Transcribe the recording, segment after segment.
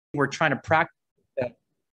we're trying to practice to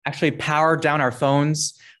actually power down our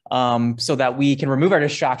phones so that we can remove our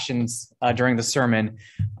distractions during the sermon.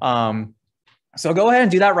 So go ahead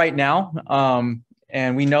and do that right now.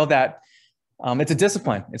 And we know that it's a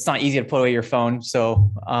discipline. It's not easy to put away your phone.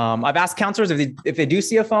 So I've asked counselors if they do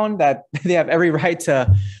see a phone that they have every right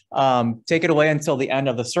to take it away until the end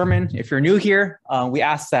of the sermon. If you're new here, we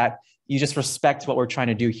ask that you just respect what we're trying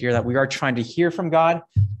to do here, that we are trying to hear from God.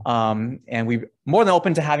 And we're more than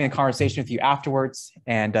open to having a conversation with you afterwards.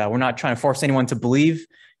 And we're not trying to force anyone to believe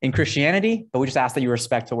in Christianity, but we just ask that you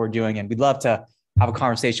respect what we're doing. And we'd love to have a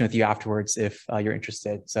conversation with you afterwards if you're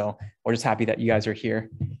interested. So we're just happy that you guys are here.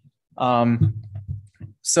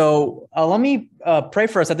 So let me pray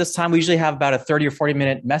for us. At this time, we usually have about a 30 or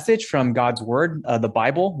 40-minute message from God's word, the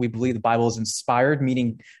Bible. We believe the Bible is inspired,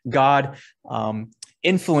 meaning God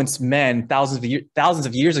influenced men thousands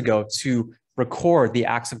of years ago to record the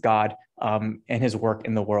acts of God and his work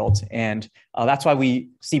in the world. And that's why we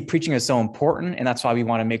see preaching as so important. And that's why we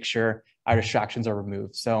want to make sure our distractions are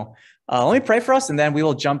removed. So let me pray for us, and then we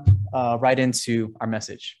will jump right into our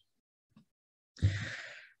message.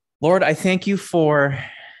 Lord, I thank you for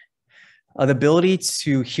the ability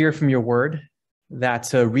to hear from your word, that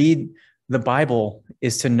to read the Bible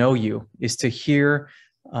is to know you, is to hear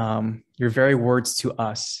your very words to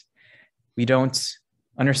us. We don't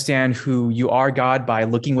understand who you are, God, by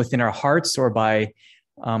looking within our hearts or by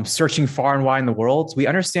searching far and wide in the world. We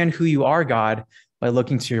understand who you are, God, by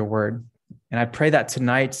looking to your word. And I pray that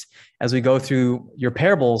tonight, as we go through your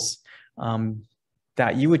parables,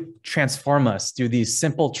 that you would transform us through these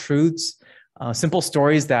simple truths, simple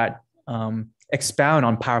stories that expound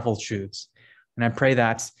on powerful truths. And I pray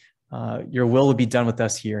that your will would be done with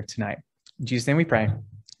us here tonight. In Jesus' name we pray.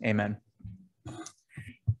 Amen.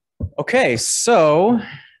 Okay, so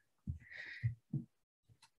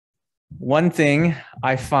one thing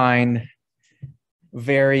I find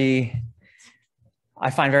very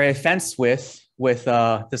offensive with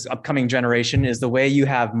this upcoming generation is the way you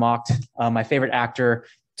have mocked my favorite actor,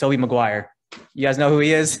 Tobey Maguire. You guys know who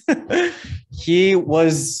he is? He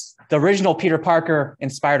was the original Peter Parker in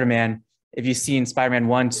Spider-Man, if you've seen Spider-Man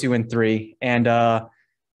 1, 2, and 3. And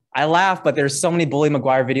I laugh, but there's so many Bully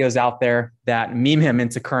Maguire videos out there that meme him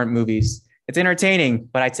into current movies. It's entertaining,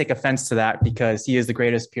 but I take offense to that because he is the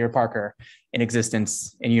greatest Peter Parker in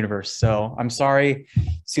existence in universe. So I'm sorry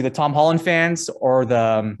to the Tom Holland fans or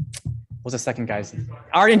the, what's the second guy's name?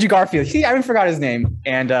 Andrew Garfield. I even forgot his name.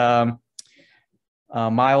 And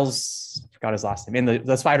Miles, forgot his last name, in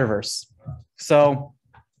the Spider-Verse. So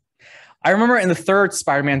I remember in the third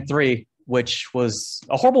Spider-Man 3, which was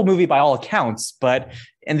a horrible movie by all accounts, but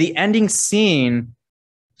in the ending scene,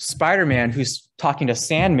 Spider-Man, who's talking to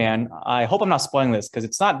Sandman, I hope I'm not spoiling this because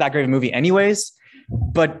it's not that great of a movie anyways,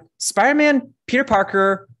 but Spider-Man, Peter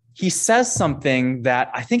Parker, he says something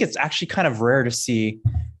that I think it's actually kind of rare to see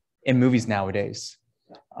in movies nowadays.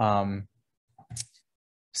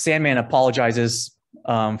 Sandman apologizes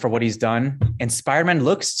for what he's done, and Spider-Man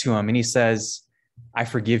looks to him and he says, I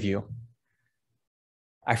forgive you.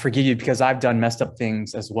 I forgive you because I've done messed up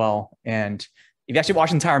things as well. And if you actually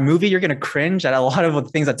watch the entire movie, you're going to cringe at a lot of the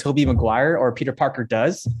things that Tobey Maguire or Peter Parker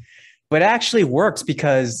does. But it actually works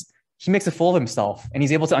because he makes a fool of himself and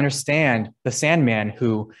he's able to understand the Sandman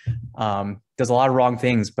who does a lot of wrong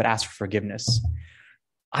things but asks for forgiveness.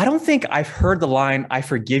 I don't think I've heard the line, I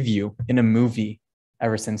forgive you, in a movie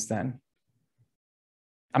ever since then.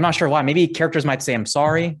 I'm not sure why. Maybe characters might say, I'm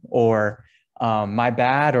sorry, or my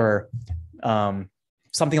bad, or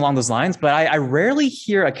something along those lines. But I rarely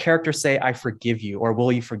hear a character say, I forgive you, or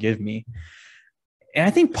will you forgive me? And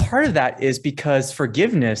I think part of that is because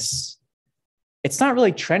forgiveness, it's not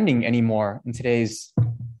really trending anymore in today's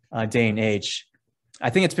day and age. I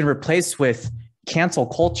think it's been replaced with cancel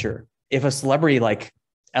culture. If a celebrity like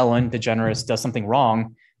Ellen DeGeneres does something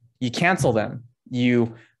wrong, you cancel them.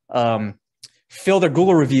 You fill their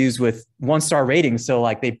Google reviews with 1-star ratings, so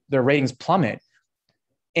like their ratings plummet.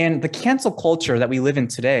 And the cancel culture that we live in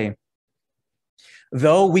today,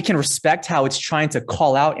 though we can respect how it's trying to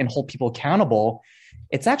call out and hold people accountable,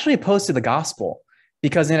 it's actually opposed to the gospel.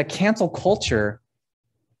 Because in a cancel culture,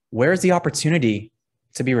 where's the opportunity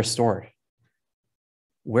to be restored?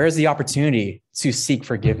 Where's the opportunity to seek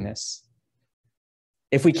forgiveness?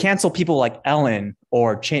 If we cancel people like Ellen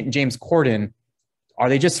or James Corden, are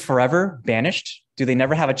they just forever banished? Do they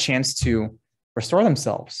never have a chance to restore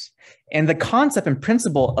themselves? And the concept and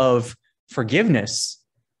principle of forgiveness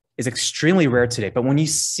is extremely rare today. But when you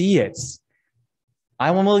see it,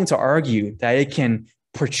 I'm willing to argue that it can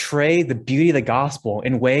portray the beauty of the gospel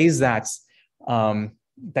in ways that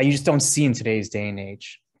you just don't see in today's day and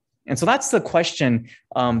age. And so that's the question,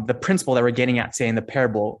 the principle that we're getting at today in the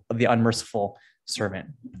parable of the unmerciful servant.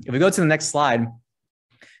 If we go to the next slide,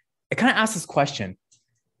 it kind of asks this question: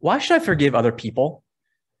 why should I forgive other people?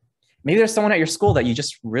 Maybe there's someone at your school that you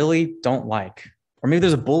just really don't like. Or maybe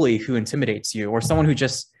there's a bully who intimidates you, or someone who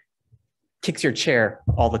just kicks your chair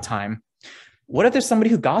all the time. What if there's somebody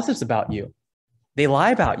who gossips about you? They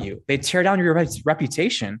lie about you. They tear down your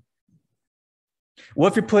reputation. What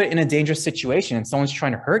if you're put in a dangerous situation and someone's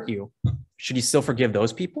trying to hurt you? Should you still forgive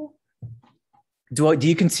those people? Do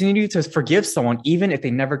you continue to forgive someone even if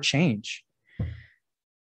they never change?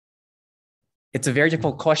 It's a very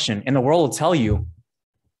difficult question. And the world will tell you,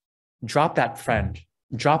 drop that friend,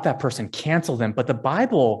 drop that person, cancel them. But the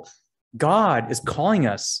Bible, God is calling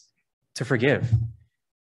us to forgive.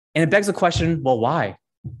 And it begs the question, well, why?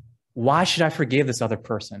 Why should I forgive this other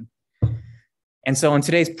person? And so in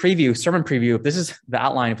today's sermon preview, this is the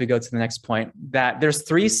outline if we go to the next point, that there's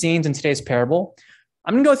 3 scenes in today's parable.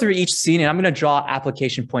 I'm going to go through each scene and I'm going to draw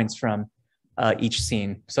application points from each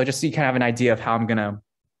scene. So just so you kind of have an idea of how I'm going to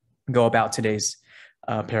go about today's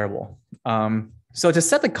parable. So to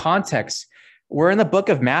set the context, we're in the book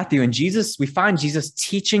of Matthew, and we find Jesus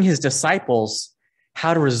teaching his disciples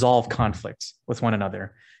how to resolve conflict with one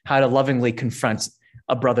another, how to lovingly confront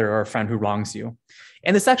a brother or a friend who wrongs you.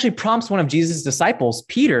 And this actually prompts one of Jesus' disciples,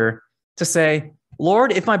 Peter, to say,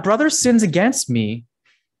 Lord, if my brother sins against me,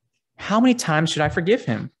 how many times should I forgive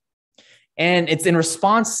him? And it's in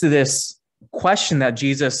response to this question that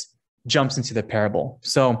Jesus jumps into the parable.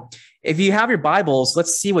 So if you have your Bibles,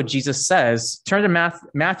 let's see what Jesus says. Turn to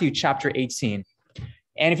Matthew chapter 18.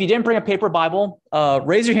 And if you didn't bring a paper Bible,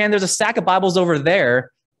 raise your hand. There's a stack of Bibles over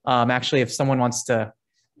there. Actually, if someone wants to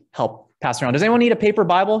help pass around. Does anyone need a paper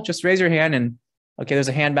Bible? Just raise your hand. And okay, there's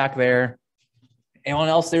a hand back there. Anyone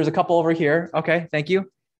else? There's a couple over here. Okay, thank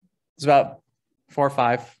you. It's about 4 or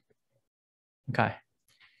 5. Okay.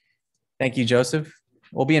 Thank you, Joseph.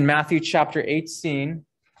 We'll be in Matthew chapter 18.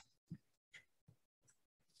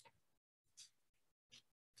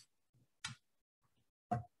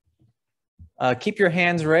 Keep your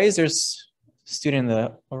hands raised. There's a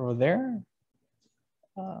student over there.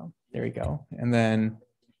 There we go. And then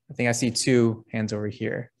I think I see 2 hands over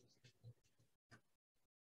here.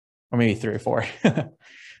 Or maybe 3 or 4.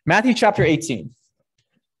 Matthew chapter 18.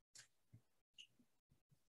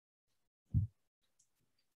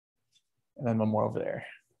 And then one more over there.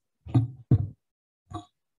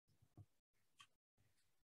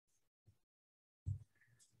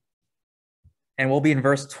 And we'll be in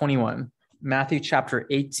verse 21. Matthew chapter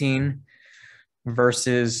 18,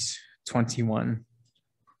 verses 21.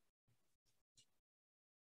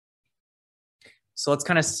 So let's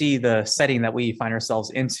kind of see the setting that we find ourselves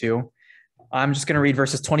into. I'm just going to read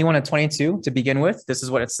verses 21 and 22 to begin with. This is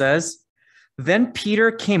what it says. Then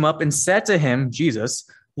Peter came up and said to him, Jesus,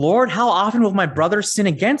 Lord, how often will my brother sin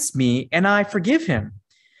against me and I forgive him?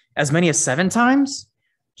 As many as 7 times?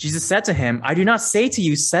 Jesus said to him, I do not say to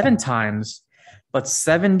you 7 times, but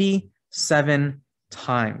 77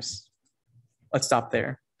 times. Let's stop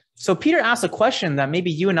there. So Peter asked a question that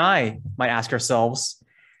maybe you and I might ask ourselves.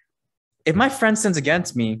 If my friend sins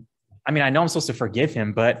against me, I mean, I know I'm supposed to forgive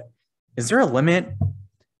him, but is there a limit?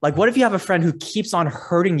 Like, what if you have a friend who keeps on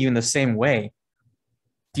hurting you in the same way?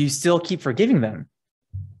 Do you still keep forgiving them?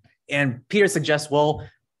 And Peter suggests, well,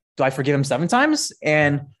 do I forgive him 7 times?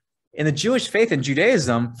 And in the Jewish faith and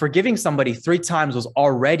Judaism, forgiving somebody 3 times was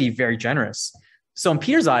already very generous. So in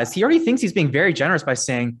Peter's eyes, he already thinks he's being very generous by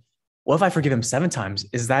saying, well, if I forgive him 7 times,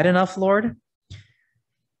 is that enough, Lord?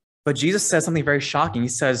 But Jesus says something very shocking. He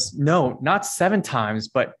says, no, not 7 times,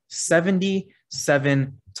 but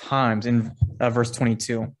 77 times in verse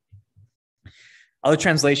 22. Other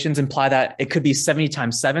translations imply that it could be 70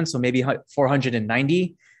 times 7, so maybe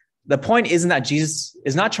 490. The point isn't that Jesus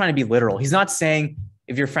is not trying to be literal. He's not saying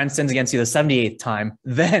if your friend sins against you the 78th time,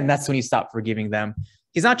 then that's when you stop forgiving them.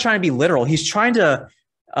 He's not trying to be literal. He's trying to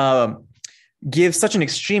give such an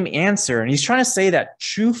extreme answer. And he's trying to say that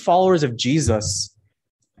true followers of Jesus,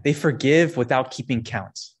 they forgive without keeping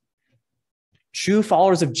count. True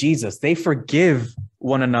followers of Jesus, they forgive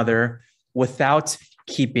one another without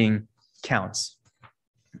keeping count.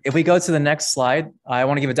 If we go to the next slide, I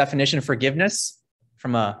want to give a definition of forgiveness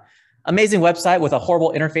from an amazing website with a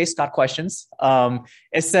horrible interface, got questions.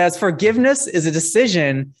 It says, forgiveness is a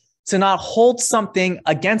decision to not hold something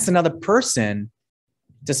against another person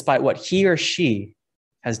despite what he or she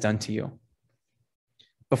has done to you.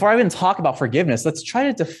 Before I even talk about forgiveness, let's try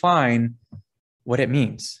to define what it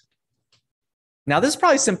means. Now, this is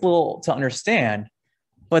probably simple to understand,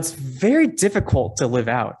 but it's very difficult to live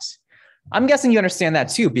out. I'm guessing you understand that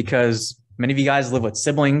too, because Many of you guys live with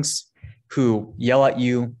siblings who yell at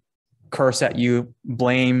you, curse at you,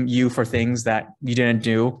 blame you for things that you didn't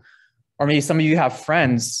do. Or maybe some of you have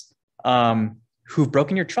friends who've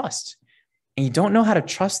broken your trust and you don't know how to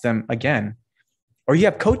trust them again. Or you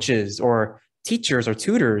have coaches or teachers or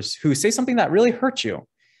tutors who say something that really hurt you.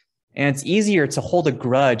 And it's easier to hold a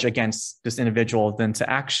grudge against this individual than to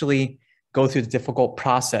actually go through the difficult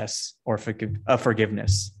process of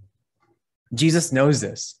forgiveness. Jesus knows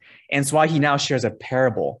this. And it's why he now shares a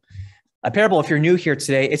parable. A parable, if you're new here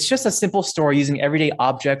today, it's just a simple story using everyday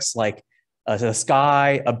objects like the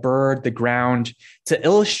sky, a bird, the ground, to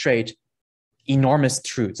illustrate enormous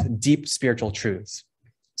truths, deep spiritual truths.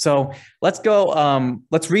 So let's go,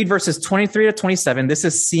 let's read verses 23 to 27. This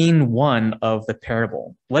is scene 1 of the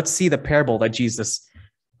parable. Let's see the parable that Jesus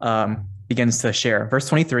begins to share. Verse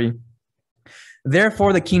 23,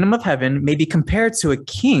 therefore the kingdom of heaven may be compared to a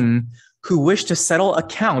king who wished to settle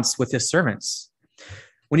accounts with his servants.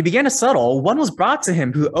 When he began to settle, one was brought to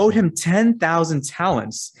him who owed him 10,000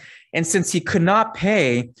 talents. And since he could not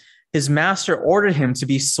pay, his master ordered him to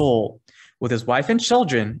be sold with his wife and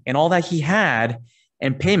children and all that he had,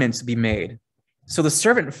 and payment to be made. So the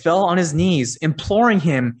servant fell on his knees, imploring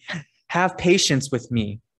him, have patience with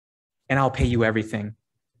me, and I'll pay you everything.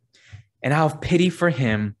 And out of pity for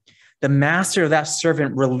him, the master of that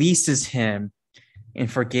servant releases him and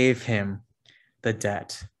forgave him the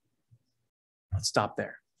debt. Let's stop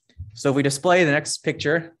there. So if we display the next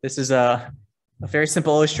picture, this is a very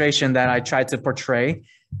simple illustration that I tried to portray.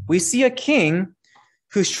 We see a king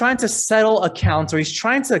who's trying to settle accounts, or he's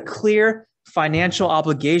trying to clear financial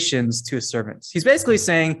obligations to his servants. He's basically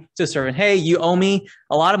saying to a servant, hey, you owe me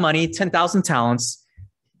a lot of money, 10,000 talents.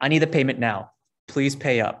 I need the payment now. Please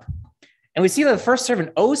pay up. And we see that the first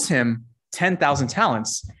servant owes him 10,000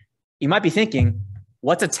 talents. You might be thinking,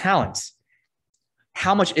 what's a talent?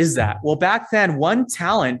 How much is that? Well, back then, 1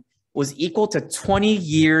 talent was equal to 20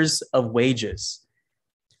 years of wages.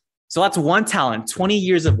 So that's 1 talent, 20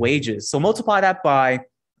 years of wages. So multiply that by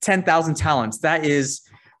 10,000 talents. That is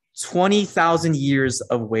 20,000 years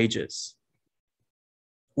of wages,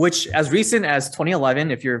 which as recent as 2011,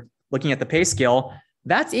 if you're looking at the pay scale,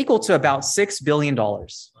 that's equal to about $6 billion.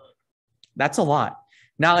 That's a lot.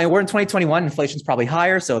 Now, we're in 2021, inflation's probably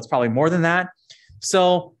higher, so it's probably more than that.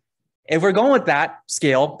 So if we're going with that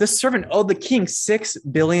scale, this servant owed the king $6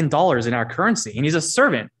 billion in our currency, and he's a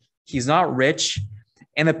servant. He's not rich.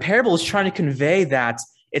 And the parable is trying to convey that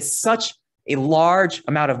it's such a large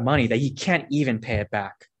amount of money that he can't even pay it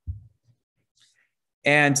back.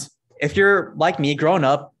 And if you're like me, growing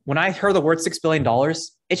up, when I heard the word $6 billion,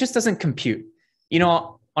 it just doesn't compute. You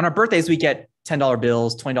know, on our birthdays, we get $10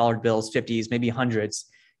 bills, $20 bills, 50s, maybe hundreds.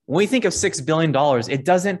 When we think of $6 billion, it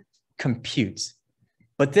doesn't compute.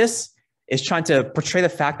 But this is trying to portray the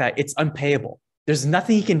fact that it's unpayable. There's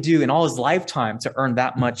nothing he can do in all his lifetime to earn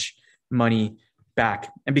that much money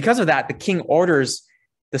back. And because of that, the king orders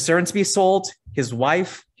the servant to be sold, his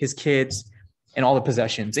wife, his kids, and all the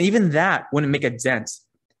possessions. And even that wouldn't make a dent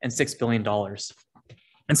in $6 billion.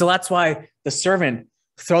 And so that's why the servant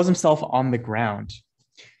throws himself on the ground.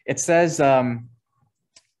 It says in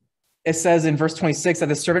verse 26 that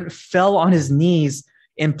the servant fell on his knees,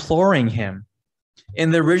 imploring him.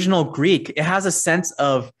 In the original Greek, it has a sense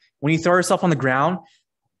of when you throw yourself on the ground,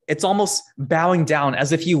 it's almost bowing down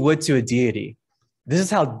as if you would to a deity. This is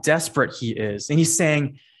how desperate he is. And he's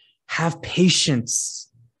saying, have patience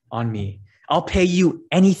on me. I'll pay you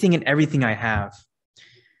anything and everything I have.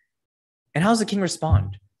 And how does the king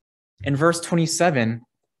respond? In verse 27,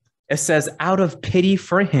 it says, out of pity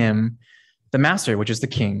for him, the master, which is the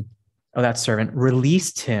king of that servant,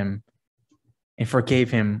 released him and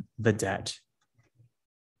forgave him the debt.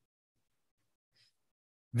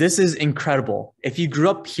 This is incredible. If you grew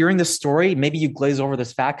up hearing this story, maybe you glaze over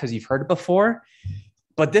this fact because you've heard it before,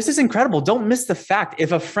 but this is incredible. Don't miss the fact.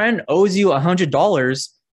 If a friend owes you $100,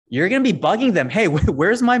 you're going to be bugging them. Hey,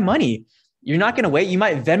 where's my money? You're not going to wait. You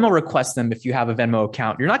might Venmo request them if you have a Venmo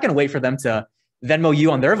account. You're not going to wait for them to Venmo you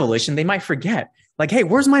on their volition. They might forget. Like, hey,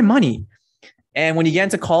 where's my money? And when you get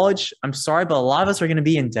into college, I'm sorry, but a lot of us are going to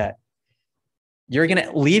be in debt. You're going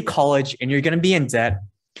to leave college and you're going to be in debt.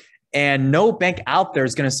 And no bank out there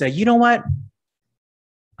is going to say, you know what?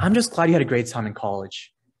 I'm just glad you had a great time in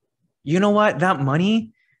college. You know what? That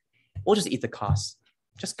money, we'll just eat the cost.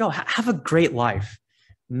 Just go have a great life.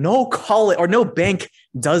 No college or no bank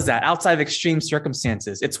does that outside of extreme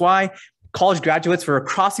circumstances. It's why college graduates were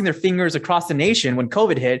crossing their fingers across the nation when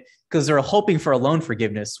COVID hit, because they were hoping for a loan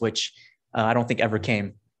forgiveness, which I don't think ever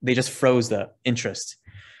came. They just froze the interest.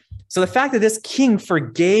 So the fact that this king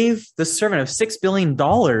forgave the servant of $6 billion,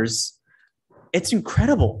 it's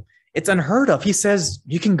incredible. It's unheard of. He says,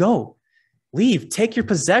 you can go, leave, take your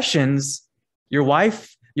possessions, your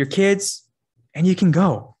wife, your kids, and you can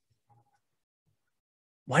go.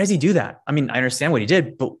 Why does he do that? I mean, I understand what he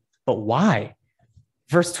did, but why?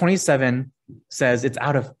 Verse 27 says it's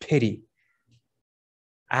out of pity.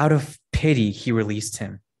 Out of pity, he released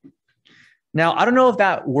him. Now, I don't know if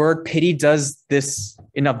that word pity does this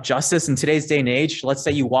enough justice in today's day and age. Let's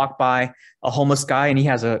say you walk by a homeless guy and he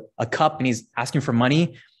has a cup and he's asking for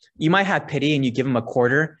money. You might have pity and you give him a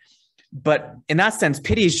quarter. But in that sense,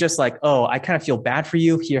 pity is just like, oh, I kind of feel bad for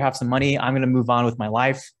you. Here, have some money. I'm going to move on with my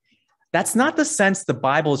life. That's not the sense the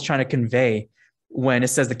Bible is trying to convey when it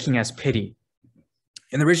says the king has pity.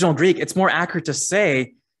 In the original Greek, it's more accurate to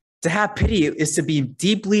say to have pity is to be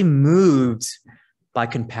deeply moved by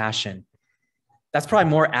compassion. That's probably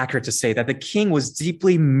more accurate to say that the king was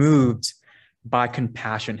deeply moved by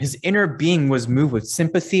compassion. His inner being was moved with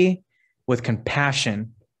sympathy, with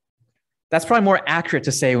compassion. That's probably more accurate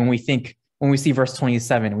to say when we see verse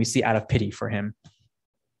 27, we see out of pity for him.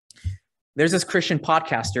 There's this Christian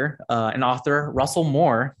podcaster, an author, Russell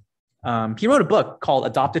Moore. He wrote a book called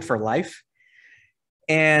Adopted for Life.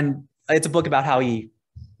 And it's a book about how he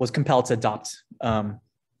was compelled to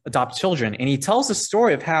adopt children. And he tells the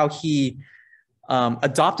story of how he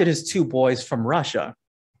adopted his two boys from Russia.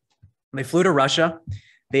 They flew to Russia.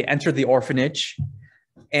 They entered the orphanage.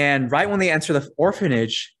 And right when they enter the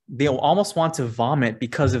orphanage, they almost want to vomit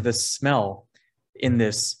because of the smell in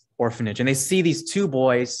this orphanage. And they see these two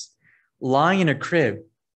boys lying in a crib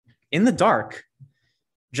in the dark,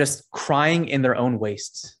 just crying in their own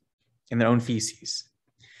waste, in their own feces.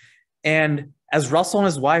 And as Russell and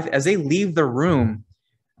his wife, as they leave the room,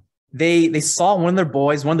 they saw one of their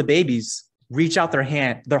boys, one of the babies, reach out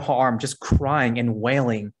their arm, just crying and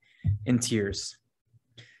wailing in tears.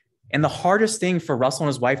 And the hardest thing for Russell and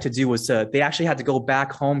his wife to do was they actually had to go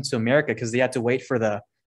back home to America because they had to wait for the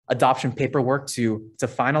adoption paperwork to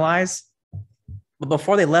finalize. But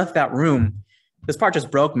before they left that room, this part just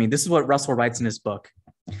broke me. This is what Russell writes in his book.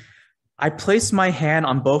 I placed my hand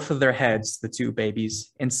on both of their heads, the two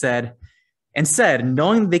babies, and said,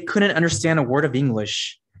 knowing they couldn't understand a word of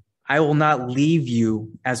English, I will not leave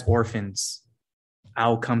you as orphans. I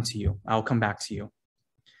will come to you. I will come back to you.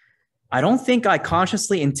 I don't think I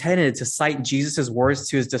consciously intended to cite Jesus' words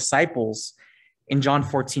to his disciples in John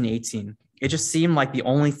 14:18. It just seemed like the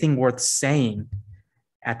only thing worth saying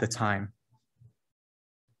at the time.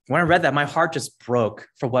 When I read that, my heart just broke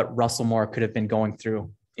for what Russell Moore could have been going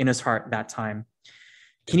through in his heart that time.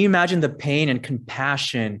 Can you imagine the pain and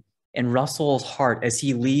compassion in Russell's heart as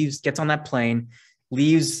he gets on that plane,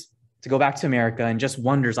 leaves to go back to America, and just I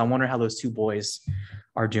wonder how those two boys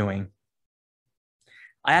are doing.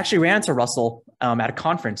 I actually ran into Russell at a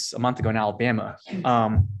conference a month ago in Alabama.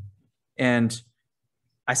 And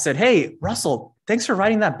I said, hey, Russell, thanks for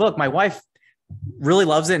writing that book. My wife really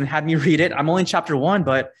loves it and had me read it. I'm only in chapter 1,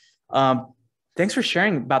 but thanks for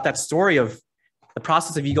sharing about that story of the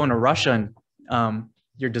process of you going to Russia and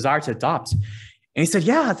your desire to adopt. And he said,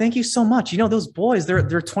 yeah, thank you so much. You know, those boys,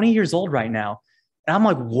 they're 20 years old right now. And I'm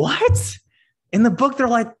like, what? In the book, they're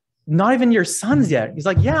like, not even your sons yet. He's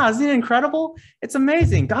like, yeah, isn't it incredible? It's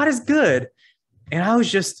amazing. God is good. And I was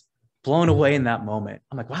just blown away in that moment.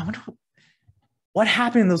 I'm like, wow, I wonder what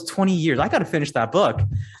happened in those 20 years. I got to finish that book.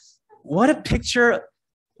 What a picture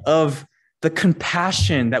of the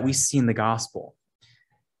compassion that we see in the gospel.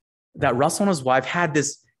 That Russell and his wife had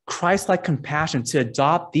this Christ-like compassion to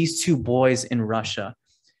adopt these two boys in Russia.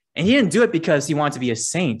 And he didn't do it because he wanted to be a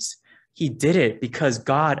saint. He did it because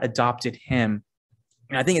God adopted him.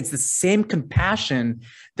 And I think it's the same compassion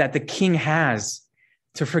that the king has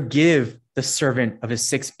to forgive the servant of his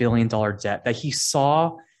 $6 billion debt, that he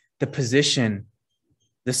saw the position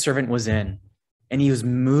the servant was in, and he was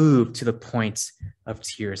moved to the point of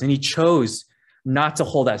tears. And he chose not to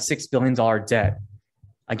hold that $6 billion debt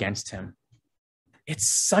against him. It's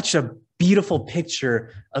such a beautiful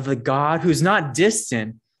picture of a God who's not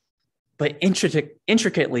distant, but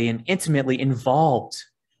intricately and intimately involved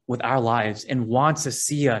with our lives and wants to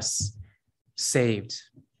see us saved.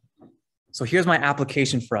 So here's my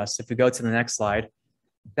application for us. If we go to the next slide,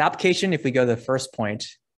 the application, if we go to the first point,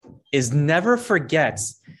 is never forget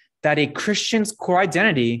that a Christian's core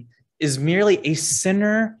identity is merely a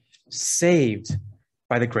sinner saved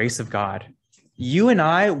by the grace of God. You and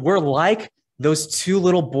I, we're like those two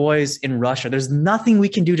little boys in Russia. There's nothing we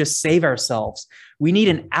can do to save ourselves. We need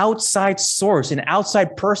an outside source, an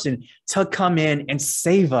outside person to come in and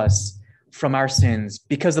save us from our sins.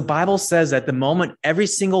 Because the Bible says that the moment every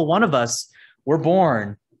single one of us we're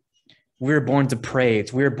born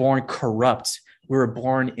depraved. We're born corrupt. We were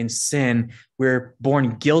born in sin. We're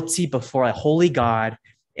born guilty before a holy God,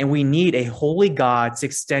 and we need a holy God to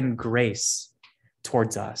extend grace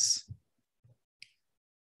towards us.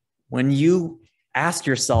 When you ask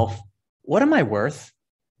yourself, what am I worth?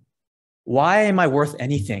 Why am I worth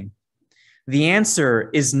anything? The answer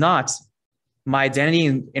is not, my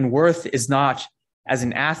identity and worth is not as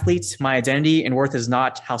an athlete. My identity and worth is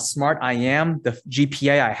not how smart I am, the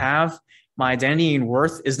GPA I have. My identity and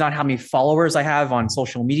worth is not how many followers I have on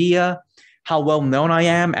social media, how well known I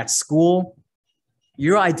am at school.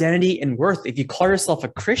 Your identity and worth, if you call yourself a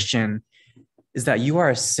Christian, is that you are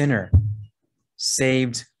a sinner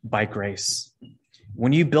saved by grace.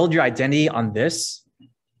 When you build your identity on this,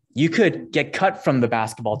 you could get cut from the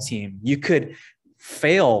basketball team. You could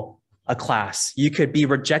fail a class. You could be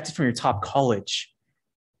rejected from your top college,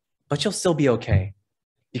 but you'll still be okay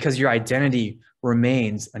because your identity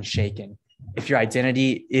remains unshaken. If your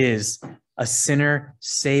identity is a sinner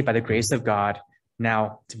saved by the grace of God,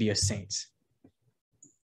 now to be a saint.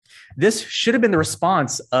 This should have been the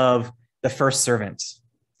response of the first servant,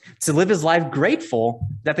 to live his life grateful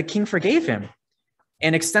that the king forgave him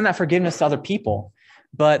and extend that forgiveness to other people.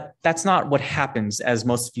 But that's not what happens, as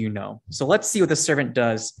most of you know. So let's see what the servant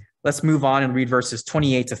does. Let's move on and read verses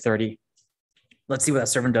 28 to 30. Let's see what that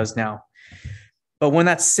servant does now. But when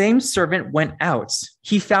that same servant went out,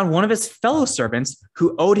 he found one of his fellow servants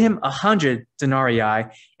who owed him 100 denarii,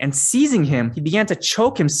 and seizing him, he began to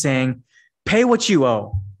choke him, saying, "Pay what you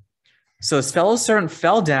owe." So his fellow servant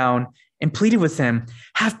fell down and pleaded with him,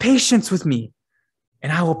 "Have patience with me,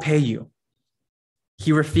 and I will pay you."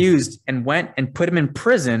 He refused and went and put him in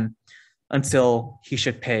prison until he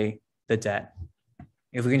should pay the debt.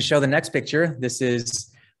 If we can show the next picture, this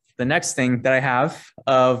is the next thing that I have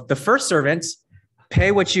of the first servant,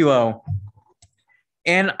 pay what you owe.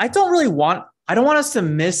 And I don't want us to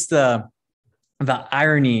miss the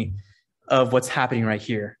irony of what's happening right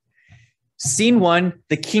here. Scene one,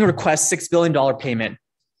 the king requests $6 billion payment.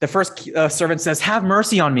 The first servant says, "Have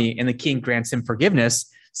mercy on me," and the king grants him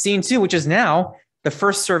forgiveness. Scene two, which is now, the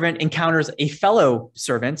first servant encounters a fellow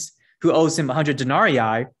servant who owes him 100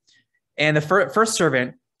 denarii, and the first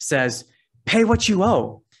servant says, "Pay what you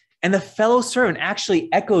owe." And the fellow servant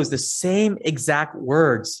actually echoes the same exact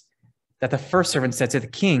words that the first servant said to the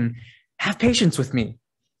king, "Have patience with me."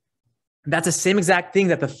 That's the same exact thing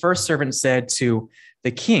that the first servant said to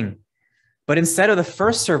the king. But instead of the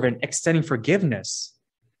first servant extending forgiveness,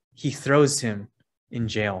 he throws him in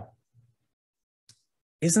jail.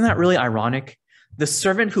 Isn't that really ironic? The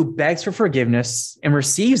servant who begs for forgiveness and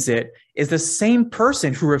receives it is the same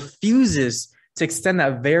person who refuses to extend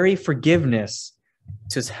that very forgiveness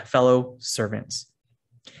to his fellow servants.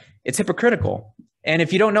 It's hypocritical. And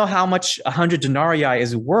if you don't know how much 100 denarii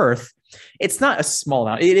is worth, it's not a small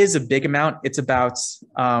amount. It is a big amount. It's about,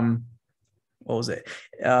 what was it?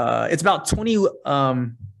 It's about 20,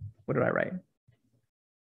 what did I write?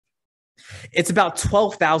 It's about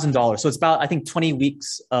 $12,000. So it's about, I think, 20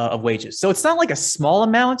 weeks of wages. So it's not like a small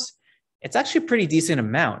amount. It's actually a pretty decent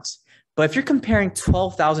amount. But if you're comparing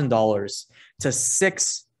 $12,000 to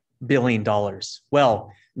 $6 billion,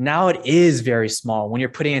 well, now it is very small when you're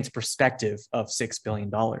putting it into perspective of $6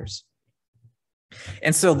 billion.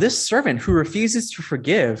 And so this servant who refuses to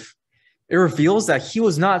forgive, it reveals that he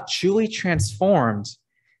was not truly transformed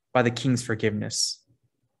by the king's forgiveness.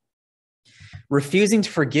 Refusing to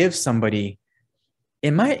forgive somebody,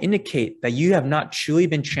 it might indicate that you have not truly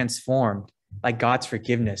been transformed by God's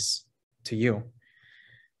forgiveness to you.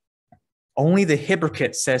 Only the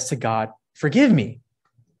hypocrite says to God, "Forgive me,"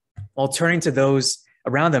 while turning to those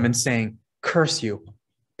around them and saying, "Curse you,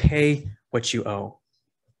 pay what you owe."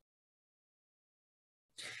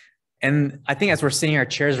 And I think as we're sitting in our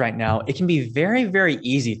chairs right now, it can be very, very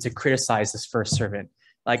easy to criticize this first servant.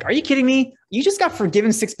 Like, are you kidding me? You just got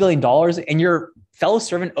forgiven $6 billion and your fellow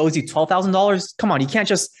servant owes you $12,000? Come on, you can't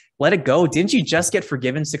just let it go. Didn't you just get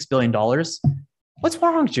forgiven $6 billion? What's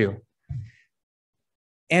wrong with you?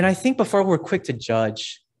 And I think before we're quick to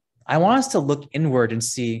judge, I want us to look inward and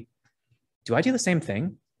see, do I do the same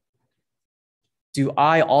thing? Do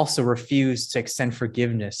I also refuse to extend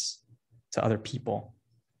forgiveness to other people?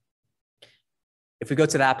 If we go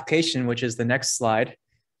to the application, which is the next slide,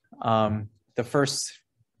 the first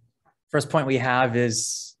point we have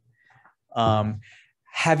is,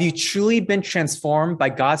 have you truly been transformed by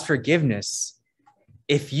God's forgiveness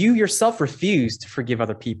if you yourself refuse to forgive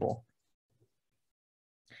other people?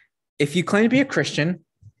 If you claim to be a Christian,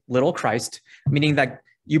 little Christ, meaning that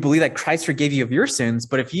you believe that Christ forgave you of your sins,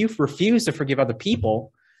 but if you refuse to forgive other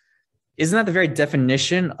people, isn't that the very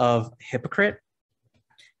definition of hypocrite?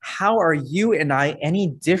 How are you and I any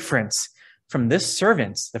different from this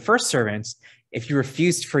servant, the first servant, if you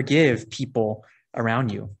refuse to forgive people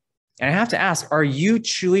around you. And I have to ask, are you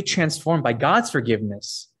truly transformed by God's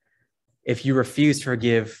forgiveness if you refuse to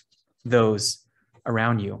forgive those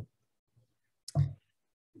around you?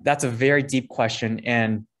 That's a very deep question.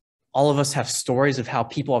 And all of us have stories of how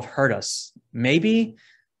people have hurt us, maybe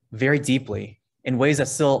very deeply, in ways that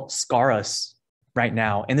still scar us right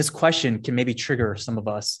now. And this question can maybe trigger some of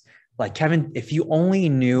us. Like, Kevin, if you only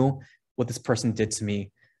knew what this person did to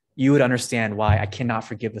me, you would understand why I cannot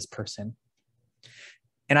forgive this person.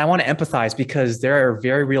 And I want to empathize because there are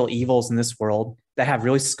very real evils in this world that have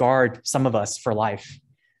really scarred some of us for life.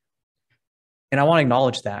 And I want to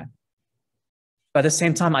acknowledge that. But at the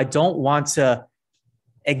same time, I don't want to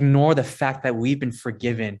ignore the fact that we've been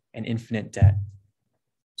forgiven an infinite debt.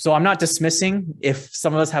 So I'm not dismissing if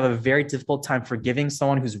some of us have a very difficult time forgiving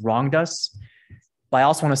someone who's wronged us. But I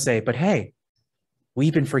also want to say, but hey,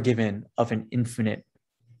 we've been forgiven of an infinite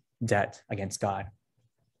debt against God.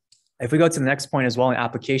 If we go to the next point as well in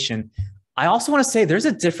application, I also want to say there's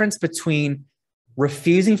a difference between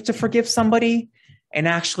refusing to forgive somebody and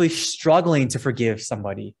actually struggling to forgive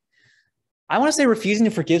somebody. I want to say refusing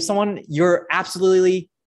to forgive someone, you're absolutely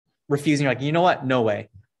refusing. You're like, you know what? No way.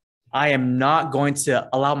 I am not going to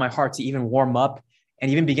allow my heart to even warm up and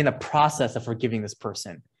even begin the process of forgiving this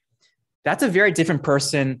person. That's a very different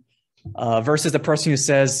person versus the person who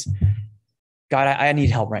says, God, I need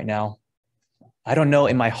help right now. I don't know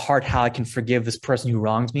in my heart how I can forgive this person who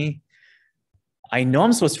wronged me. I know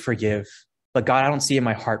I'm supposed to forgive, but God, I don't see it in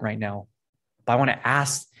my heart right now. But I want to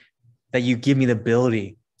ask that you give me the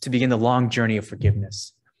ability to begin the long journey of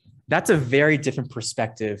forgiveness. That's a very different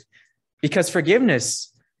perspective because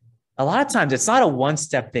forgiveness, a lot of times it's not a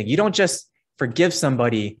one-step thing. You don't just forgive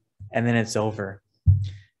somebody and then it's over.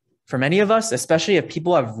 For many of us, especially if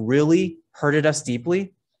people have really hurted us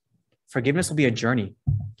deeply, forgiveness will be a journey.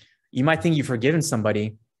 You might think you've forgiven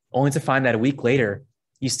somebody only to find that a week later,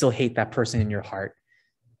 you still hate that person in your heart.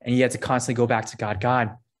 And you have to constantly go back to God.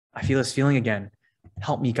 God, I feel this feeling again.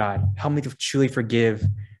 Help me, God. Help me to truly forgive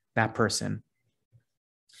that person.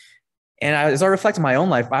 And as I reflect on my own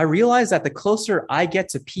life, I realize that the closer I get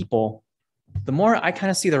to people, the more I kind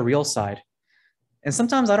of see their real side. And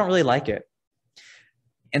sometimes I don't really like it.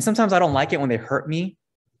 And sometimes I don't like it when they hurt me.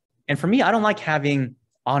 And for me, I don't like having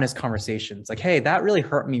honest conversations. Like, hey, that really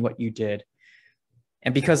hurt me what you did.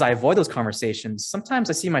 And because I avoid those conversations, sometimes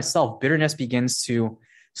I see myself, bitterness begins to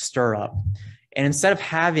stir up. And instead of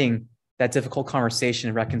having that difficult conversation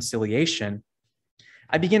and reconciliation,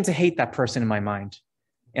 I begin to hate that person in my mind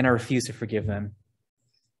and I refuse to forgive them.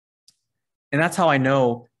 And that's how I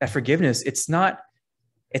know that forgiveness, it's not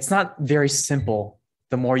very simple.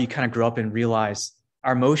 The more you kind of grow up and realize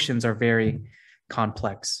our emotions are very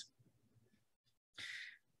complex.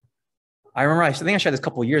 I remember, I think I shared this a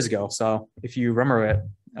couple of years ago. So if you remember it,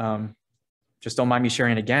 just don't mind me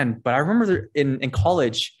sharing it again. But I remember in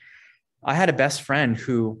college, I had a best friend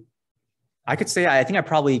who I could say, I think I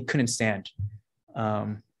probably couldn't stand.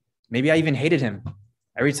 Maybe I even hated him.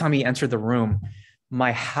 Every time he entered the room,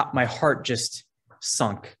 my heart just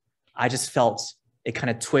sunk. I just felt it kind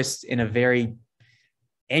of twist in a very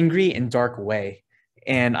angry and dark way.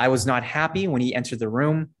 And I was not happy when he entered the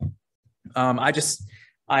room. I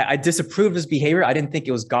disapproved of his behavior. I didn't think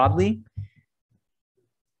it was godly.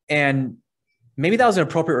 And maybe that was an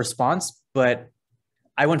appropriate response, but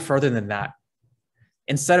I went further than that.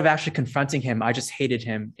 Instead of actually confronting him, I just hated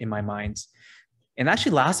him in my mind. And that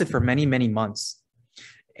actually lasted for many, many months.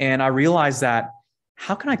 And I realized that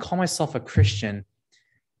how can I call myself a Christian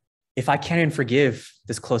if I can't even forgive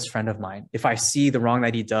this close friend of mine, if I see the wrong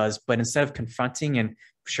that he does, but instead of confronting and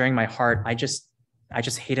sharing my heart, I just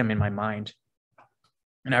hate him in my mind.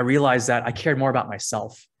 And I realized that I cared more about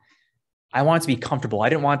myself. I wanted to be comfortable. I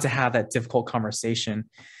didn't want to have that difficult conversation.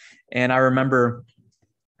 And I remember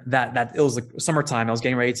that it was like summertime. I was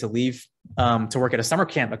getting ready to leave to work at a summer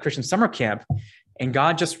camp, a Christian summer camp. And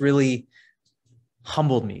God just really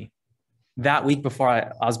humbled me. That week before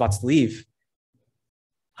I was about to leave,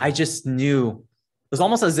 I just knew, it was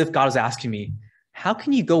almost as if God was asking me, how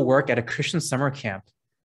can you go work at a Christian summer camp,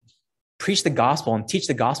 preach the gospel and teach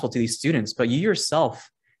the gospel to these students, but you yourself,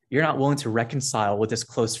 you're not willing to reconcile with this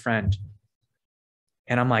close friend?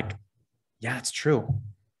 And I'm like, yeah, it's true.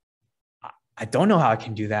 I don't know how I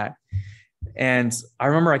can do that. And I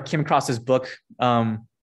remember I came across this book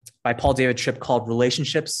by Paul David Tripp called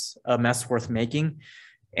Relationships, A Mess Worth Making.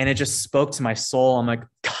 And it just spoke to my soul. I'm like,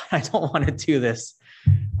 God, I don't want to do this.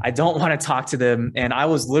 I don't want to talk to them. And I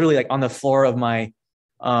was literally like on the floor of my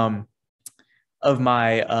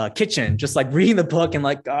kitchen, just like reading the book and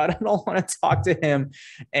like, God, I don't want to talk to him.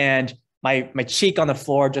 And my cheek on the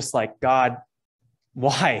floor, just like, God,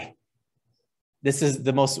 why? This is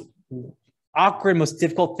the most awkward, most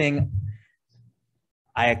difficult thing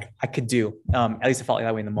I could do. At least I felt like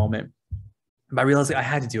that way in the moment. But I realized I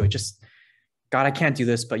had to do it. Just, God, I can't do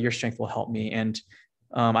this, but your strength will help me. And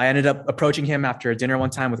I ended up approaching him after dinner one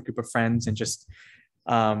time with a group of friends and just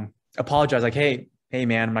apologized, like, hey,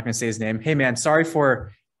 man, I'm not going to say his name. Hey, man, sorry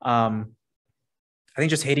for, I think,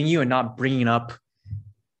 just hating you and not bringing it up.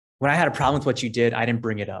 When I had a problem with what you did, I didn't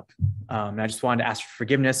bring it up. And I just wanted to ask for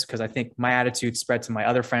forgiveness because I think my attitude spread to my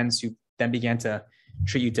other friends who then began to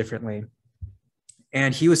treat you differently.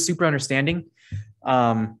 And he was super understanding.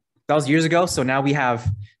 That was years ago. So now we have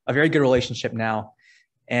a very good relationship now.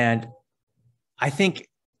 And I think,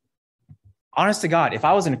 honest to God, if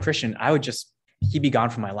I wasn't a Christian, he'd be gone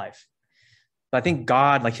from my life. But I think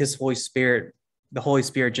God, like his Holy Spirit, the Holy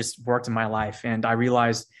Spirit just worked in my life. And I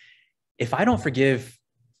realized if I don't forgive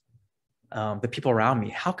the people around me,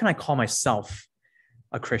 how can I call myself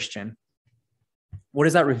a Christian? What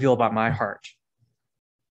does that reveal about my heart?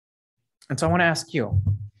 And so I want to ask you,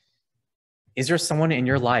 is there someone in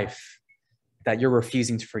your life that you're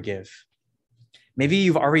refusing to forgive? Maybe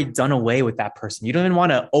you've already done away with that person. You don't even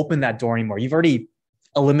want to open that door anymore. You've already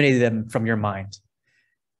eliminated them from your mind.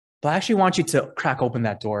 But I actually want you to crack open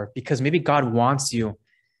that door because maybe God wants you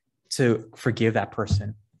to forgive that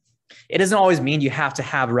person. It doesn't always mean you have to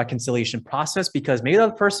have a reconciliation process because maybe the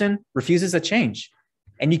other person refuses to change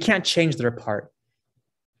and you can't change their part.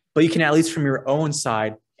 But you can, at least from your own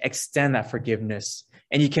side, extend that forgiveness.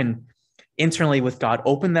 And you can internally with God,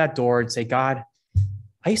 open that door and say, God,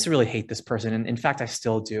 I used to really hate this person. And in fact, I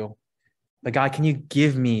still do. But God, can you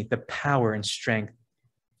give me the power and strength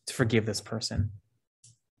to forgive this person?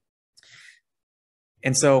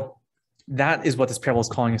 And so that is what this parable is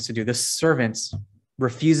calling us to do. This servant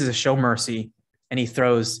refuses to show mercy, and he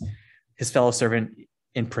throws his fellow servant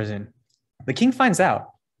in prison. The king finds out,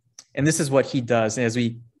 and this is what he does as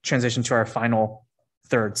we transition to our final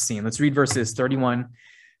third scene. Let's read verses 31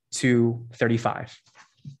 to 35.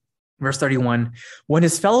 Verse 31, when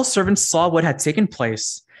his fellow servants saw what had taken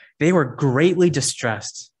place, they were greatly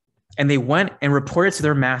distressed, and they went and reported to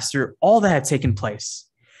their master all that had taken place.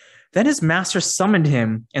 Then his master summoned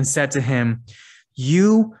him and said to him,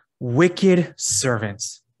 you wicked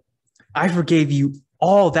servants, I forgave you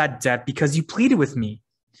all that debt because you pleaded with me.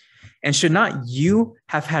 And should not you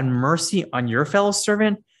have had mercy on your fellow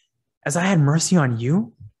servant as I had mercy on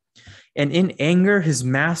you? And in anger, his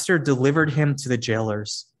master delivered him to the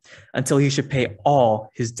jailers until he should pay all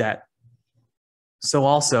his debt. So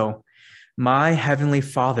also, my heavenly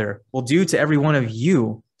Father will do to every one of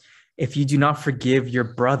you if you do not forgive your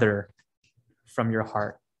brother from your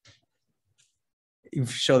heart. You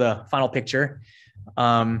show the final picture.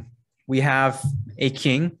 We have a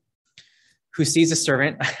king who sees a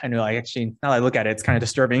servant. I know, now that I look at it, it's kind of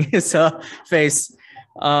disturbing, his face.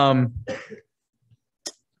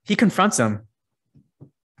 He confronts him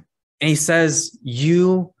and he says,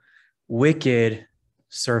 you wicked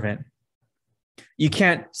servant. You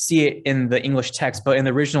can't see it in the English text, but in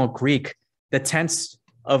the original Greek, the tense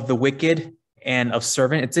of the wicked and of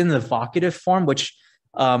servant, it's in the vocative form, which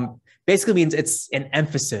basically means it's an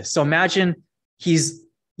emphasis. So imagine he's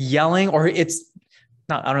yelling, or it's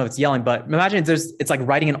not, I don't know if it's yelling, but imagine it's like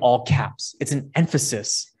writing in all caps. It's an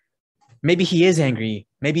emphasis. Maybe he is angry.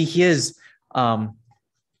 Maybe he is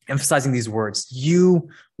emphasizing these words, you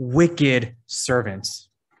wicked servants.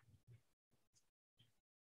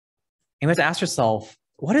 And you have to ask yourself,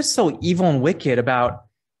 what is so evil and wicked about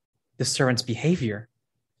the servant's behavior?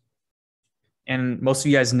 And most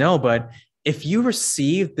of you guys know, but if you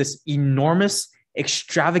receive this enormous,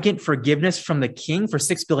 extravagant forgiveness from the king for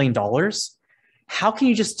 $6 billion, how can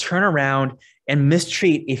you just turn around and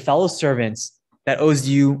mistreat a fellow servant that owes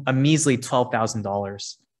you a measly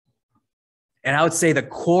 $12,000? And I would say the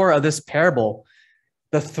core of this parable,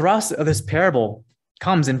 the thrust of this parable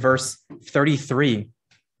comes in verse 33,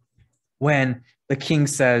 when the king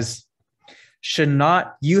says, should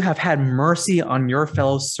not you have had mercy on your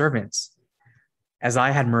fellow servants as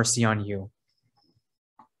I had mercy on you?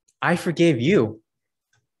 I forgave you.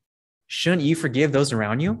 Shouldn't you forgive those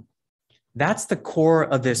around you? That's the core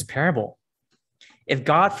of this parable. If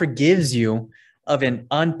God forgives you of an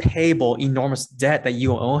unpayable, enormous debt that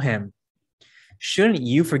you owe him, shouldn't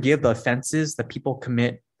you forgive the offenses that people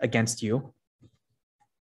commit against you?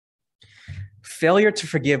 Failure to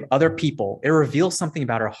forgive other people, it reveals something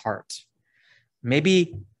about our heart.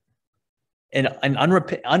 Maybe an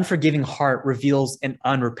unforgiving heart reveals an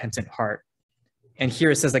unrepentant heart. And here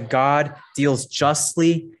it says that God deals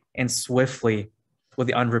justly and swiftly with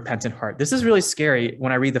the unrepentant heart. This is really scary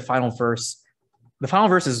when I read the final verse. The final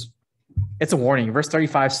verse it's a warning. Verse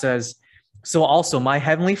 35 says, "So also my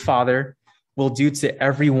heavenly Father will do to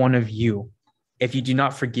every one of you if you do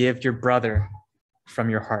not forgive your brother from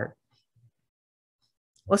your heart."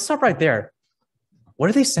 Let's stop right there. What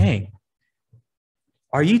are they saying?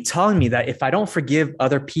 Are you telling me that if I don't forgive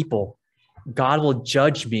other people, God will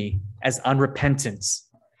judge me as unrepentant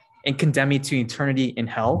and condemn me to eternity in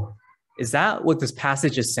hell? Is that what this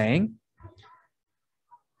passage is saying?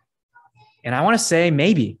 And I want to say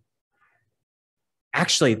maybe.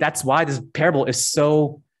 Actually, that's why this parable is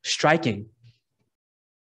so striking.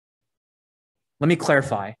 Let me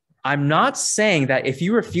clarify. I'm not saying that if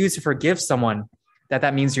you refuse to forgive someone,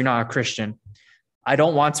 that means you're not a Christian. I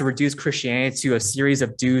don't want to reduce Christianity to a series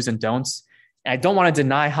of do's and don'ts. And I don't want to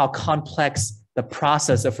deny how complex the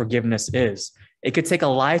process of forgiveness is. It could take a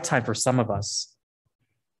lifetime for some of us.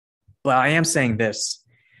 But I am saying this.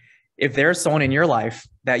 If there's someone in your life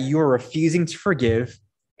that you are refusing to forgive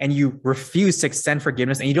and you refuse to extend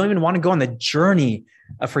forgiveness and you don't even want to go on the journey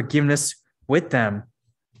of forgiveness with them,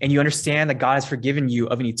 and you understand that God has forgiven you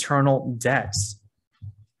of an eternal debt,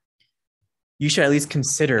 you should at least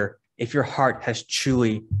consider if your heart has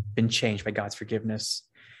truly been changed by God's forgiveness.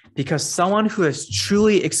 Because someone who has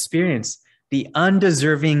truly experienced the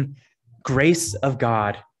undeserving grace of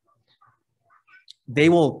God, they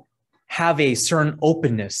will have a certain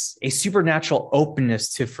openness, a supernatural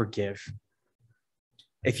openness to forgive.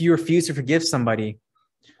 If you refuse to forgive somebody,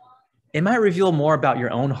 it might reveal more about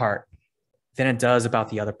your own heart than it does about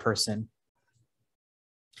the other person.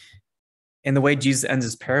 In the way Jesus ends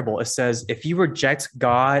his parable, it says, if you reject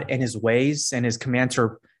God and his ways and his command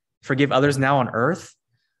to forgive others now on earth,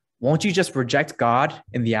 won't you just reject God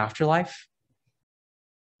in the afterlife?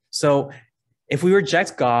 So if we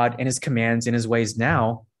reject God and his commands and his ways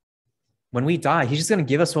now, when we die, he's just going to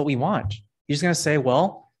give us what we want. He's just going to say,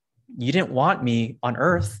 well, you didn't want me on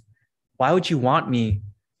earth. Why would you want me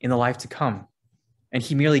in the life to come? And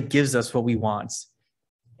he merely gives us what we want,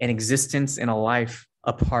 an existence and a life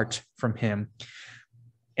apart from him.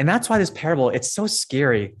 And that's why this parable, it's so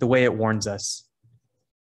scary the way it warns us.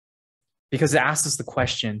 Because it asks us the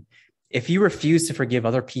question, if you refuse to forgive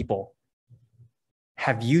other people,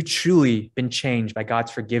 have you truly been changed by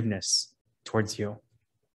God's forgiveness towards you?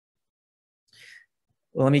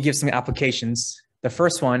 Well, let me give some applications. The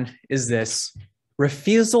first one is this: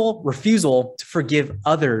 refusal to forgive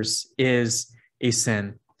others is a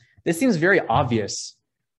sin. This seems very obvious,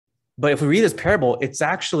 but if we read this parable, it's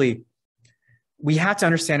actually, we have to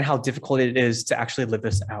understand how difficult it is to actually live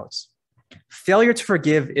this out. Failure to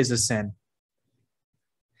forgive is a sin.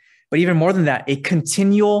 But even more than that, a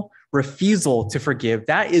continual refusal to forgive,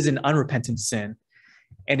 that is an unrepentant sin.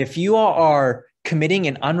 And if you are committing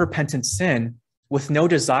an unrepentant sin with no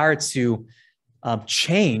desire to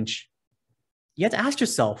change, you have to ask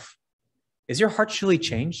yourself, is your heart truly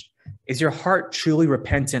changed? Is your heart truly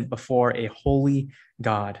repentant before a holy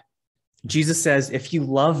God? Jesus says, if you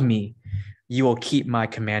love me, you will keep my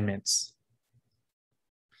commandments.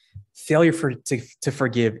 Failure to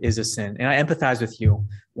forgive is a sin. And I empathize with you.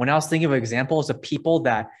 When I was thinking of examples of people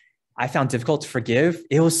that I found difficult to forgive,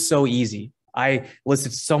 it was so easy. I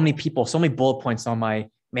listed so many people, so many bullet points on my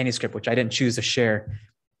manuscript, which I didn't choose to share.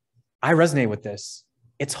 I resonate with this.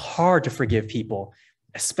 It's hard to forgive people,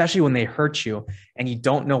 especially when they hurt you and you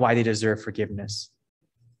don't know why they deserve forgiveness.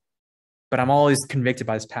 But I'm always convicted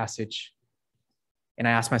by this passage. And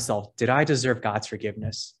I ask myself, did I deserve God's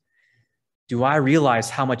forgiveness? Do I realize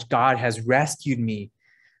how much God has rescued me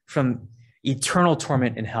from eternal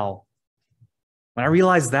torment in hell? When I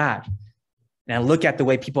realize that, and I look at the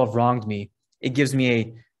way people have wronged me, it gives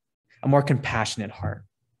me a more compassionate heart.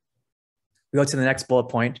 We go to the next bullet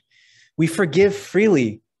point. We forgive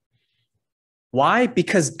freely. Why?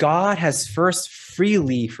 Because God has first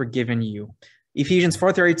freely forgiven you. Ephesians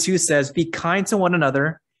 4:32 says, be kind to one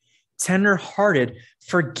another, tender-hearted,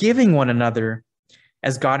 forgiving one another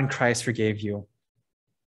as God in Christ forgave you.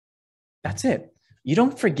 That's it. You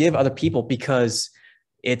don't forgive other people because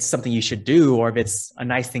it's something you should do, or if it's a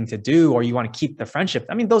nice thing to do, or you want to keep the friendship.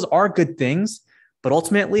 I mean, those are good things, but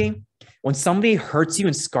ultimately, when somebody hurts you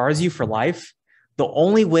and scars you for life, the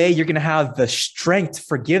only way you're going to have the strength to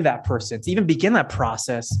forgive that person, to even begin that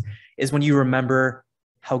process, is when you remember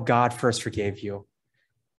how God first forgave you.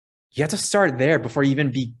 You have to start there before you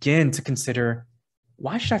even begin to consider,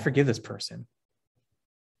 why should I forgive this person?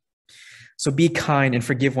 So be kind and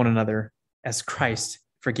forgive one another as Christ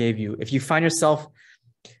forgave you. If you find yourself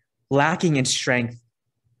lacking in strength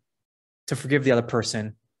to forgive the other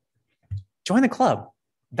person, join the club.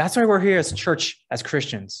 That's why we're here as a church, as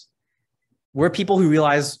Christians. We're people who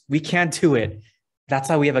realize we can't do it. That's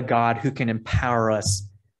why we have a God who can empower us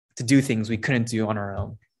to do things we couldn't do on our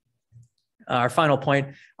own. Our final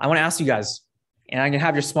point, I want to ask you guys, and I can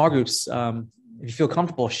have your small groups, if you feel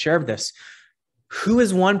comfortable, share this. Who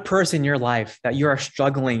is one person in your life that you are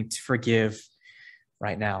struggling to forgive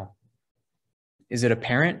right now? Is it a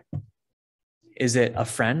parent? Is it a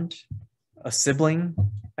friend, a sibling,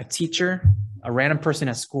 a teacher, a random person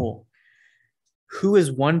at school? Who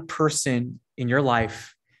is one person in your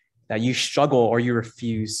life that you struggle or you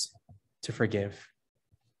refuse to forgive?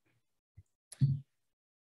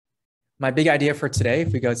 My big idea for today,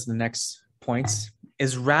 if we go to the next points,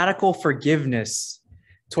 is radical forgiveness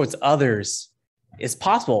towards others is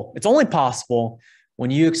possible. It's only possible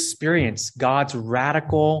when you experience God's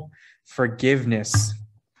radical forgiveness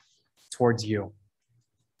towards you.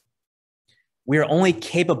 We are only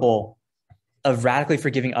capable of radically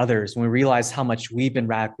forgiving others when we realize how much we've been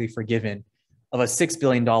radically forgiven of a $6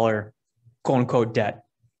 billion quote unquote debt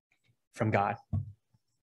from God.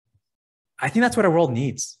 I think that's what our world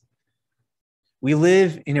needs. We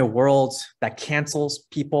live in a world that cancels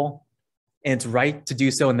people, and it's right to do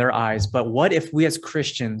so in their eyes. But what if we as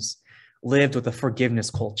Christians lived with a forgiveness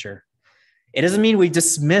culture? It doesn't mean we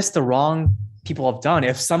dismiss the wrong people have done.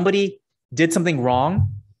 If somebody did something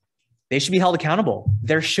wrong, they should be held accountable.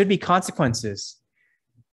 There should be consequences,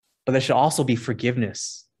 but there should also be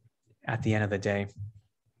forgiveness at the end of the day.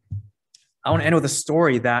 I want to end with a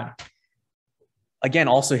story that, again,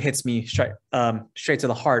 also hits me straight to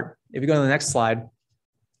the heart. If you go to the next slide,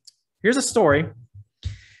 here's a story.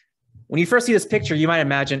 When you first see this picture, you might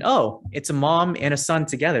imagine, oh, it's a mom and a son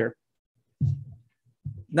together.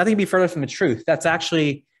 Nothing can be further from the truth. That's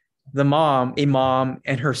actually a mom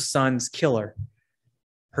and her son's killer,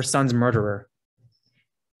 her son's murderer.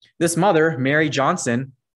 This mother, Mary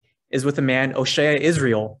Johnson, is with the man, O'Shea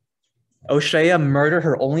Israel. O'Shea murdered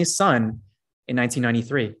her only son in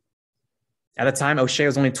 1993. At the time, O'Shea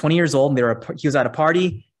was only 20 years old. He was at a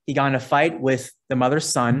party. He got in a fight with the mother's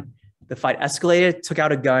son. The fight escalated, took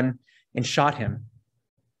out a gun, and shot him.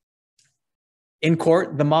 In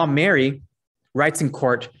court, the mom, Mary, writes in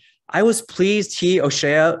court, I was pleased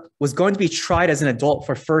O'Shea, was going to be tried as an adult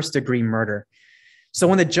for first-degree murder. So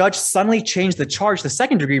when the judge suddenly changed the charge to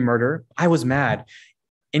second-degree murder, I was mad.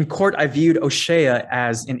 In court, I viewed O'Shea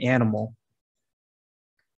as an animal.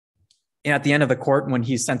 And at the end of the court, when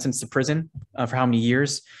he's sentenced to prison for how many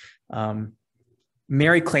years,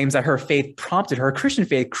 Mary claims that her faith prompted her, Christian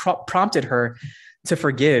faith prompted her to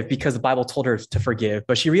forgive because the Bible told her to forgive.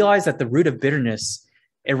 But she realized that the root of bitterness,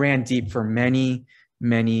 it ran deep for many,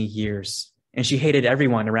 many years. And she hated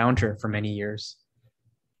everyone around her for many years.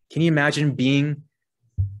 Can you imagine being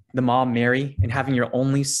the mom, Mary, and having your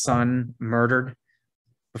only son murdered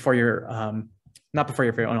before your, not before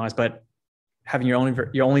your very own eyes, but having your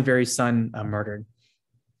only very son murdered?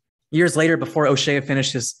 Years later, before O'Shea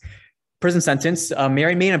finished his prison sentence,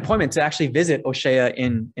 Mary made an appointment to actually visit O'Shea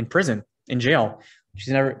in prison, in jail.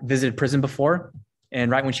 She's never visited prison before.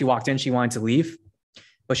 And right when she walked in, she wanted to leave,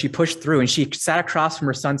 but she pushed through and she sat across from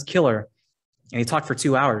her son's killer and he talked for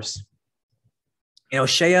 2 hours. And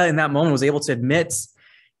O'Shea in that moment was able to admit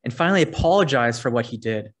and finally apologize for what he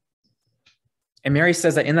did. And Mary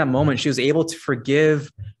says that in that moment, she was able to forgive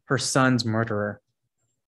her son's murderer.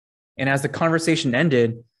 And as the conversation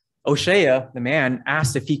ended, O'Shea, the man,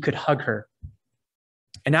 asked if he could hug her.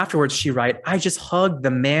 And afterwards, she wrote, I just hugged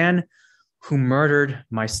the man who murdered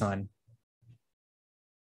my son.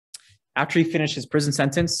 After he finished his prison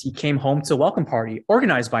sentence, he came home to a welcome party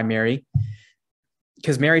organized by Mary,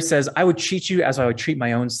 because Mary says, I would treat you as I would treat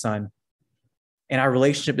my own son. And our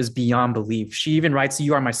relationship is beyond belief. She even writes,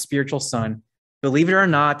 you are my spiritual son. Believe it or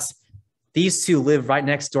not, these two live right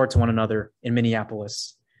next door to one another in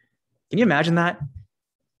Minneapolis. Can you imagine that?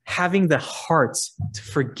 Having the heart to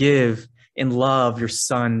forgive and love your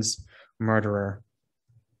son's murderer.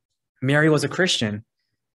 Mary was a Christian,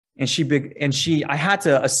 and I had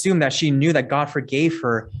to assume that she knew that God forgave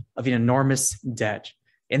her of an enormous debt,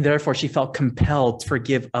 and therefore she felt compelled to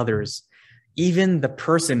forgive others, even the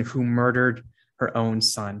person who murdered her own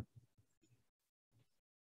son.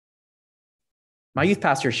 My youth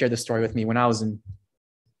pastor shared this story with me when I was in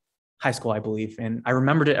high school, I believe, and I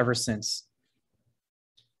remembered it ever since.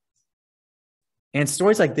 And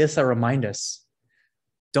stories like this that remind us,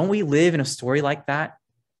 don't we live in a story like that?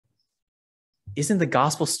 Isn't the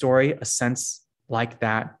gospel story a sense like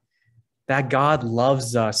that? That God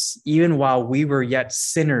loves us even while we were yet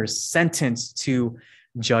sinners, sentenced to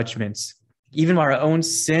judgment. Even while our own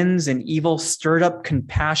sins and evil stirred up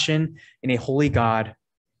compassion in a holy God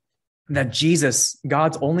that Jesus,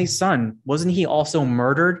 God's only son, wasn't he also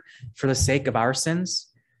murdered for the sake of our sins?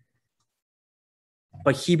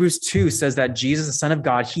 But Hebrews 2 says that Jesus, the Son of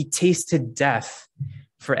God, he tasted death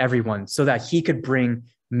for everyone so that he could bring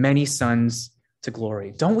many sons to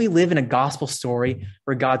glory. Don't we live in a gospel story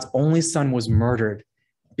where God's only son was murdered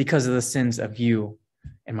because of the sins of you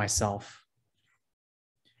and myself?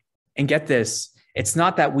 And get this, it's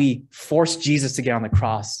not that we forced Jesus to get on the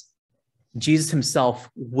cross. Jesus himself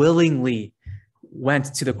willingly went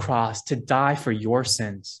to the cross to die for your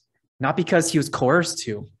sins, not because he was coerced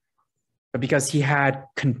to, but because he had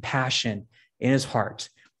compassion in his heart,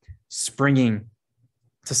 springing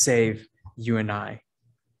to save you and I.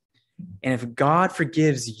 And if God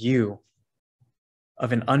forgives you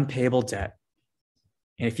of an unpayable debt,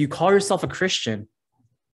 and if you call yourself a Christian,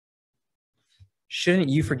 shouldn't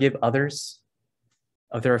you forgive others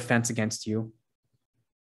of their offense against you?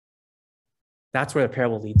 That's where the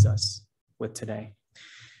parable leads us with today.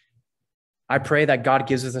 I pray that God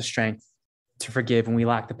gives us the strength to forgive when we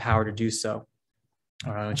lack the power to do so,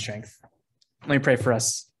 our own strength. Let me pray for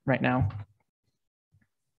us right now.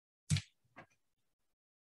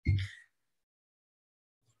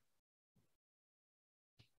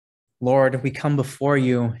 Lord, we come before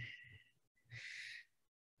you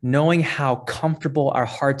knowing how comfortable our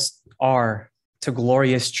hearts are to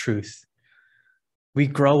glorious truth. We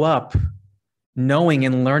grow up knowing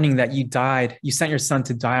and learning that you sent your son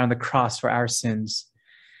to die on the cross for our sins.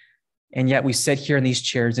 And yet we sit here in these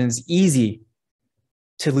chairs and it's easy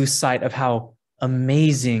to lose sight of how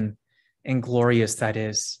amazing and glorious that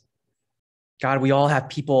is. God, we all have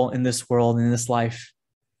people in this world, in this life,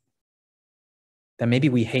 that maybe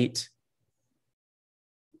we hate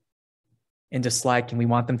and dislike, and we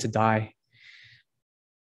want them to die.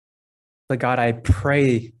 But God, I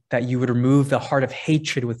pray that you would remove the heart of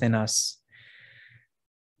hatred within us,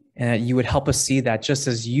 and that you would help us see that just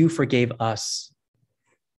as you forgave us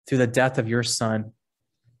through the death of your son,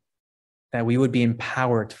 that we would be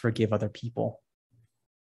empowered to forgive other people,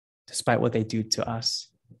 despite what they do to us.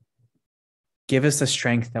 Give us the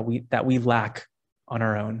strength that we lack on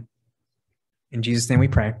our own. In Jesus' name we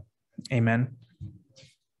pray. Amen.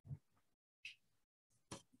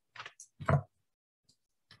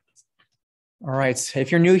 All right.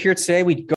 If you're new here today, we go